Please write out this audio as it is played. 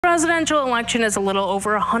presidential election is a little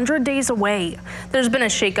over 100 days away. There's been a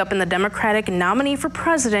shakeup in the Democratic nominee for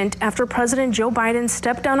president after President Joe Biden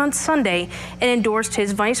stepped down on Sunday and endorsed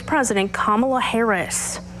his Vice President Kamala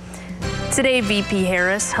Harris. Today, VP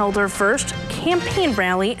Harris held her first campaign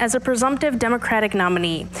rally as a presumptive Democratic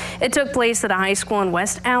nominee. It took place at a high school in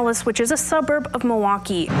West Allis, which is a suburb of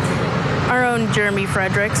Milwaukee. Our own Jeremy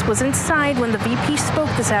Fredericks was inside when the VP spoke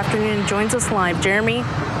this afternoon and joins us live. Jeremy?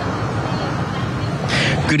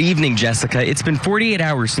 Good evening, Jessica. It's been 48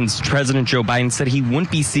 hours since President Joe Biden said he wouldn't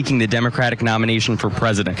be seeking the Democratic nomination for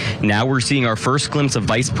president. Now we're seeing our first glimpse of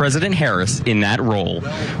Vice President Harris in that role.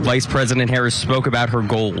 Vice President Harris spoke about her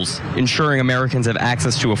goals, ensuring Americans have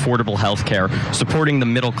access to affordable health care, supporting the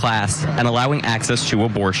middle class, and allowing access to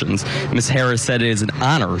abortions. Ms. Harris said it is an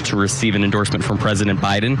honor to receive an endorsement from President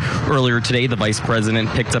Biden. Earlier today, the Vice President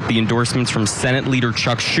picked up the endorsements from Senate Leader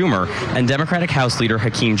Chuck Schumer and Democratic House Leader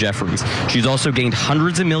Hakeem Jeffries. She's also gained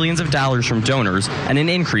hundreds of millions of dollars from donors and an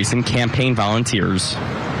increase in campaign volunteers.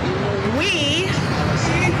 We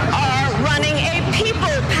are running a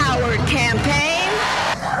people-powered campaign.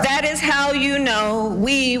 That is how you know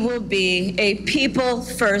we will be a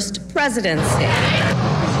people-first presidency.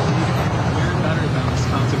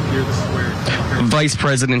 Vice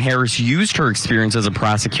President Harris used her experience as a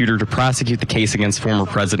prosecutor to prosecute the case against former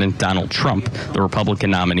President Donald Trump, the Republican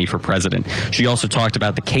nominee for president. She also talked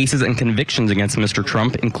about the cases and convictions against Mr.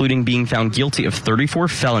 Trump, including being found guilty of 34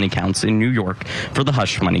 felony counts in New York for the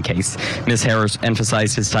hush money case. Ms. Harris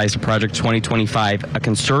emphasized his ties to Project 2025, a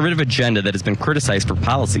conservative agenda that has been criticized for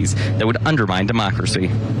policies that would undermine democracy.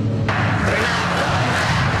 And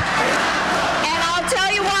I'll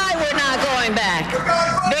tell you why we're not going back.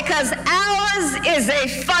 Because ours is a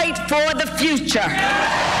fight for the future.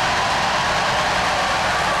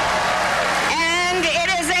 And it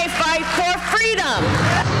is a fight for freedom.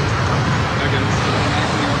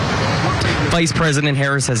 Vice President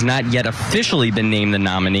Harris has not yet officially been named the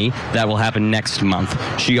nominee. That will happen next month.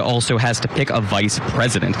 She also has to pick a vice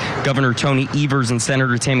president. Governor Tony Evers and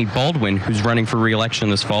Senator Tammy Baldwin, who's running for re-election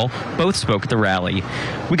this fall, both spoke at the rally.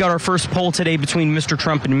 We got our first poll today between Mr.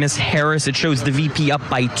 Trump and Ms. Harris. It shows the VP up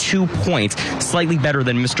by 2 points, slightly better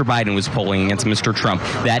than Mr. Biden was polling against Mr. Trump.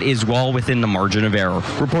 That is well within the margin of error.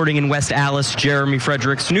 Reporting in West Allis, Jeremy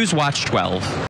Fredericks, Newswatch 12.